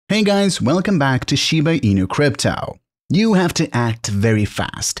Hey guys, welcome back to Shiba Inu Crypto. You have to act very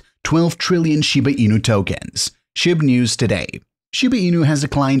fast. 12 trillion Shiba Inu tokens. Shib news today. Shiba Inu has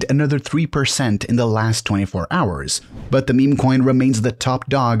declined another 3% in the last 24 hours, but the meme coin remains the top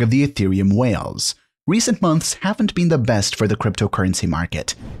dog of the Ethereum whales. Recent months haven't been the best for the cryptocurrency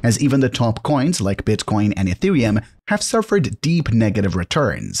market, as even the top coins like Bitcoin and Ethereum have suffered deep negative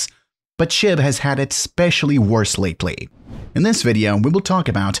returns. But Shib has had it especially worse lately. In this video, we will talk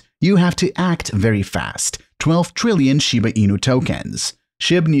about you have to act very fast, 12 trillion Shiba Inu tokens.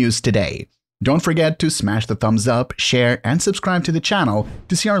 Shib news today. Don't forget to smash the thumbs up, share, and subscribe to the channel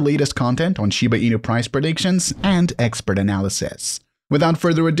to see our latest content on Shiba Inu price predictions and expert analysis. Without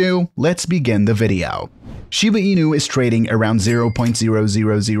further ado, let's begin the video. Shiba Inu is trading around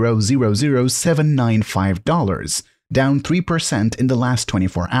 $0.000000795, down 3% in the last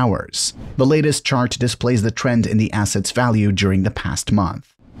 24 hours. The latest chart displays the trend in the asset's value during the past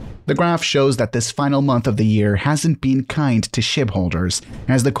month. The graph shows that this final month of the year hasn't been kind to Shib holders,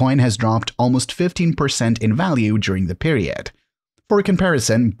 as the coin has dropped almost 15% in value during the period. For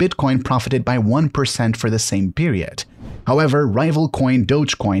comparison, Bitcoin profited by 1% for the same period. However, rival coin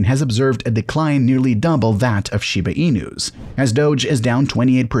Dogecoin has observed a decline nearly double that of Shiba Inu's, as Doge is down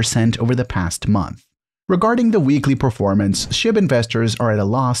 28% over the past month. Regarding the weekly performance, Shib investors are at a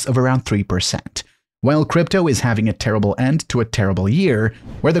loss of around 3%. While crypto is having a terrible end to a terrible year,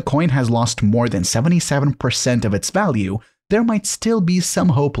 where the coin has lost more than 77% of its value, there might still be some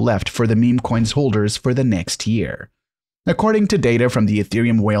hope left for the meme coin's holders for the next year. According to data from the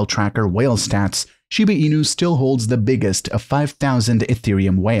Ethereum whale tracker WhaleStats, Shiba Inu still holds the biggest of 5,000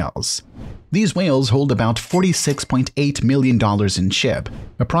 Ethereum whales. These whales hold about $46.8 million in Shib,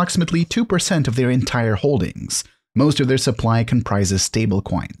 approximately 2% of their entire holdings. Most of their supply comprises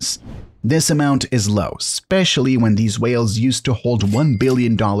stablecoins. This amount is low, especially when these whales used to hold $1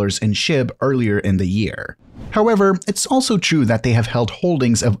 billion in Shib earlier in the year. However, it's also true that they have held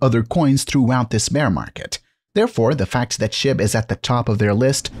holdings of other coins throughout this bear market. Therefore, the fact that Shib is at the top of their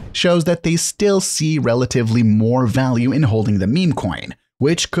list shows that they still see relatively more value in holding the meme coin,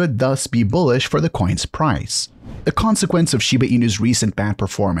 which could thus be bullish for the coin's price. The consequence of Shiba Inu's recent bad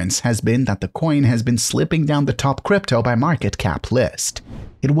performance has been that the coin has been slipping down the top crypto by market cap list.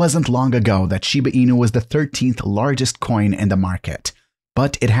 It wasn't long ago that Shiba Inu was the 13th largest coin in the market,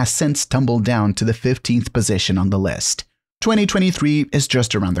 but it has since tumbled down to the 15th position on the list. 2023 is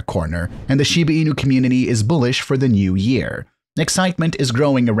just around the corner, and the Shiba Inu community is bullish for the new year. Excitement is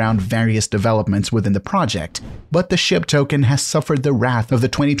growing around various developments within the project, but the Shib token has suffered the wrath of the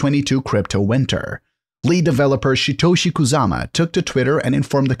 2022 crypto winter. Lead developer Shitoshi Kusama took to Twitter and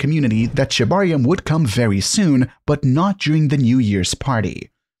informed the community that Shibarium would come very soon, but not during the New Year's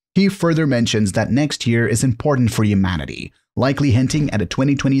party. He further mentions that next year is important for humanity, likely hinting at a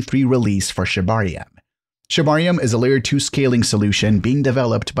 2023 release for Shibarium. Shibarium is a Layer 2 scaling solution being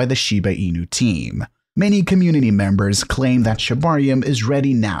developed by the Shiba Inu team. Many community members claim that Shibarium is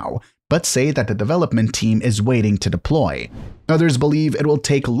ready now, but say that the development team is waiting to deploy. Others believe it will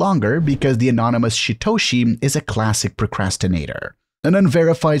take longer because the anonymous SHYTOSHI is a classic procrastinator. An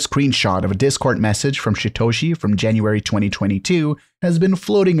unverified screenshot of a Discord message from SHYTOSHI from January 2022 has been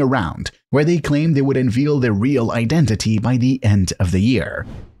floating around, where they claim they would unveil their real identity by the end of the year.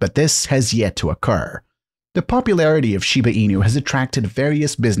 But this has yet to occur. The popularity of Shiba Inu has attracted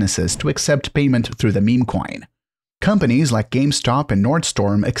various businesses to accept payment through the meme coin. Companies like GameStop and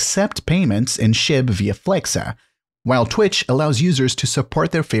Nordstorm accept payments in Shib via Flexa, while Twitch allows users to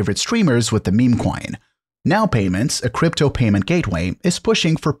support their favorite streamers with the meme coin. Now Payments, a crypto payment gateway, is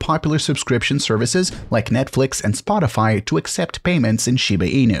pushing for popular subscription services like Netflix and Spotify to accept payments in Shiba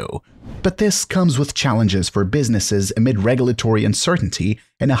Inu. But this comes with challenges for businesses amid regulatory uncertainty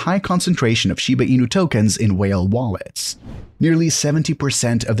and a high concentration of Shiba Inu tokens in whale wallets. Nearly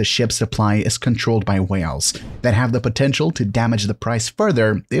 70% of the Shib supply is controlled by whales that have the potential to damage the price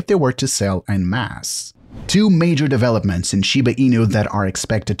further if they were to sell en masse. Two major developments in Shiba Inu that are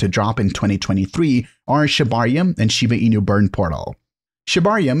expected to drop in 2023 are Shibarium and Shiba Inu Burn Portal.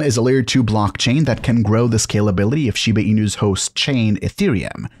 Shibarium is a Layer 2 blockchain that can grow the scalability of Shiba Inu's host chain,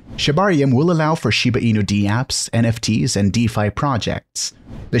 Ethereum. Shibarium will allow for Shiba Inu dApps, NFTs, and DeFi projects.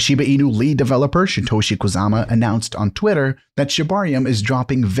 The Shiba Inu lead developer Shitoshi Kusama announced on Twitter that Shibarium is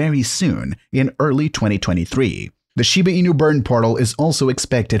dropping very soon, in early 2023. The Shiba Inu Burn Portal is also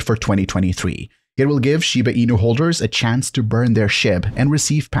expected for 2023. It will give Shiba Inu holders a chance to burn their Shib and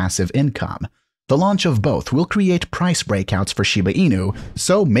receive passive income. The launch of both will create price breakouts for Shiba Inu,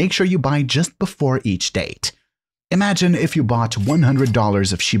 so make sure you buy just before each date. Imagine if you bought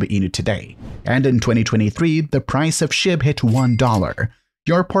 $100 of Shiba Inu today, and in 2023 the price of Shib hit $1.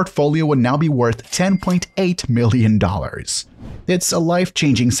 your portfolio would now be worth $10.8 million. It's a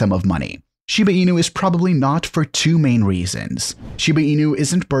life-changing sum of money. Shiba Inu is probably not for two main reasons. Shiba Inu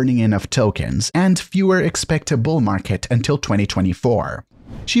isn't burning enough tokens, and fewer expect a bull market until 2024.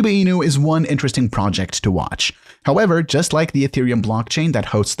 Shiba Inu is one interesting project to watch. However, just like the Ethereum blockchain that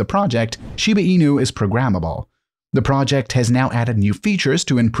hosts the project, Shiba Inu is programmable. The project has now added new features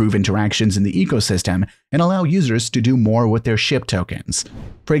to improve interactions in the ecosystem and allow users to do more with their SHIB tokens.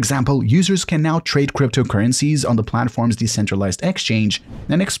 For example, users can now trade cryptocurrencies on the platform's decentralized exchange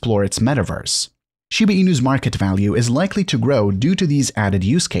and explore its metaverse. Shiba Inu's market value is likely to grow due to these added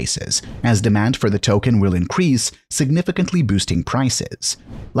use cases, as demand for the token will increase, significantly boosting prices.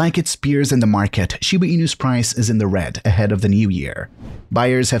 Like its peers in the market, Shiba Inu's price is in the red ahead of the new year.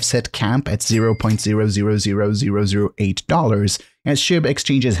 Buyers have set camp at $0.000008 as SHIB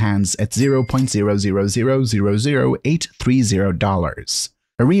exchanges hands at $0.00000830.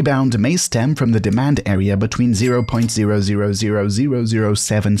 A rebound may stem from the demand area between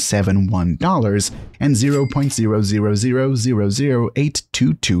 $0.00000771 and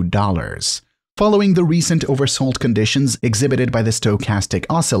 $0.00000822. Following the recent oversold conditions exhibited by the stochastic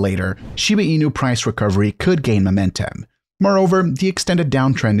oscillator, Shiba Inu price recovery could gain momentum. Moreover, the extended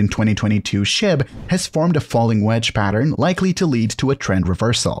downtrend in 2022 SHIB has formed a falling wedge pattern likely to lead to a trend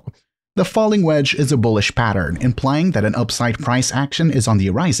reversal. The falling wedge is a bullish pattern, implying that an upside price action is on the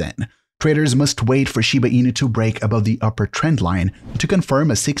horizon. Traders must wait for Shiba Inu to break above the upper trend line to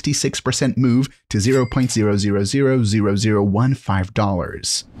confirm a 66% move to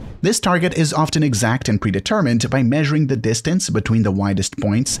 $0.000015. This target is often exact and predetermined by measuring the distance between the widest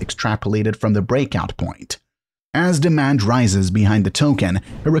points extrapolated from the breakout point. As demand rises behind the token,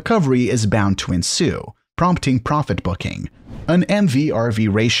 a recovery is bound to ensue, prompting profit booking. An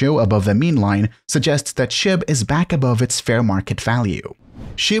MV/RV ratio above the mean line suggests that SHIB is back above its fair market value.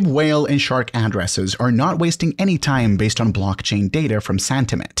 SHIB whale and shark addresses are not wasting any time based on blockchain data from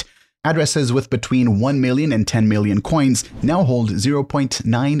Santiment. Addresses with between 1 million and 10 million coins now hold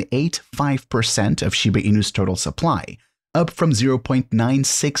 0.985% of Shiba Inu's total supply, up from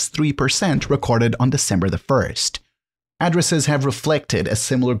 0.963% recorded on December the 1st. Addresses have reflected a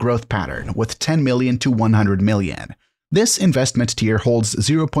similar growth pattern with 10 million to 100 million. This investment tier holds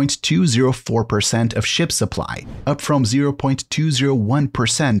 0.204% of SHIB supply, up from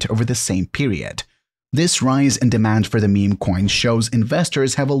 0.201% over the same period. This rise in demand for the meme coin shows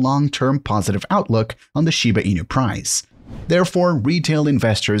investors have a long-term positive outlook on the Shiba Inu price. Therefore, retail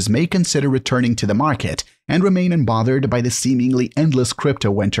investors may consider returning to the market and remain unbothered by the seemingly endless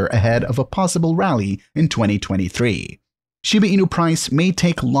crypto winter ahead of a possible rally in 2023. Shiba Inu price may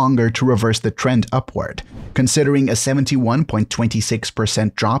take longer to reverse the trend upward, considering a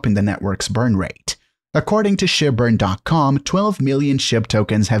 71.26% drop in the network's burn rate. According to ShibBurn.com, 12 million SHIB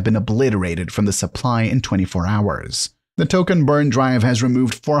tokens have been obliterated from the supply in 24 hours. The token burn drive has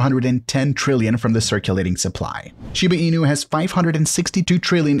removed 410 trillion from the circulating supply. Shiba Inu has 562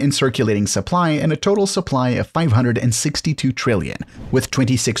 trillion in circulating supply and a total supply of 562 trillion, with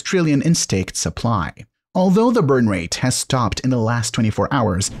 26 trillion in staked supply. Although the burn rate has stopped in the last 24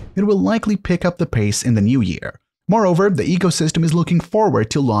 hours, it will likely pick up the pace in the new year. Moreover, the ecosystem is looking forward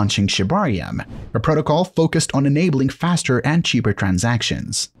to launching Shibarium, a protocol focused on enabling faster and cheaper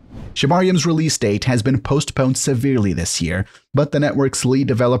transactions. Shibarium's release date has been postponed severely this year, but the network's lead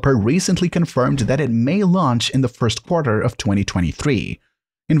developer recently confirmed that it may launch in the first quarter of 2023.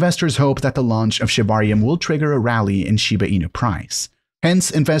 Investors hope that the launch of Shibarium will trigger a rally in Shiba Inu price.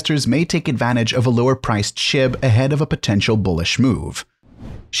 Hence, investors may take advantage of a lower-priced SHIB ahead of a potential bullish move.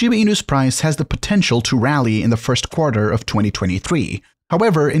 Shiba Inu's price has the potential to rally in the first quarter of 2023.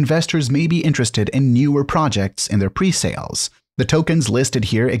 However, investors may be interested in newer projects in their pre-sales. The tokens listed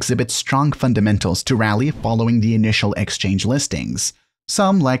here exhibit strong fundamentals to rally following the initial exchange listings.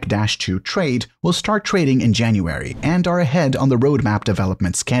 Some, like Dash2 Trade, will start trading in January and are ahead on the roadmap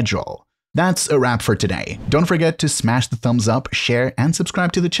development schedule. That's a wrap for today. Don't forget to smash the thumbs up, share, and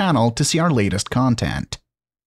subscribe to the channel to see our latest content.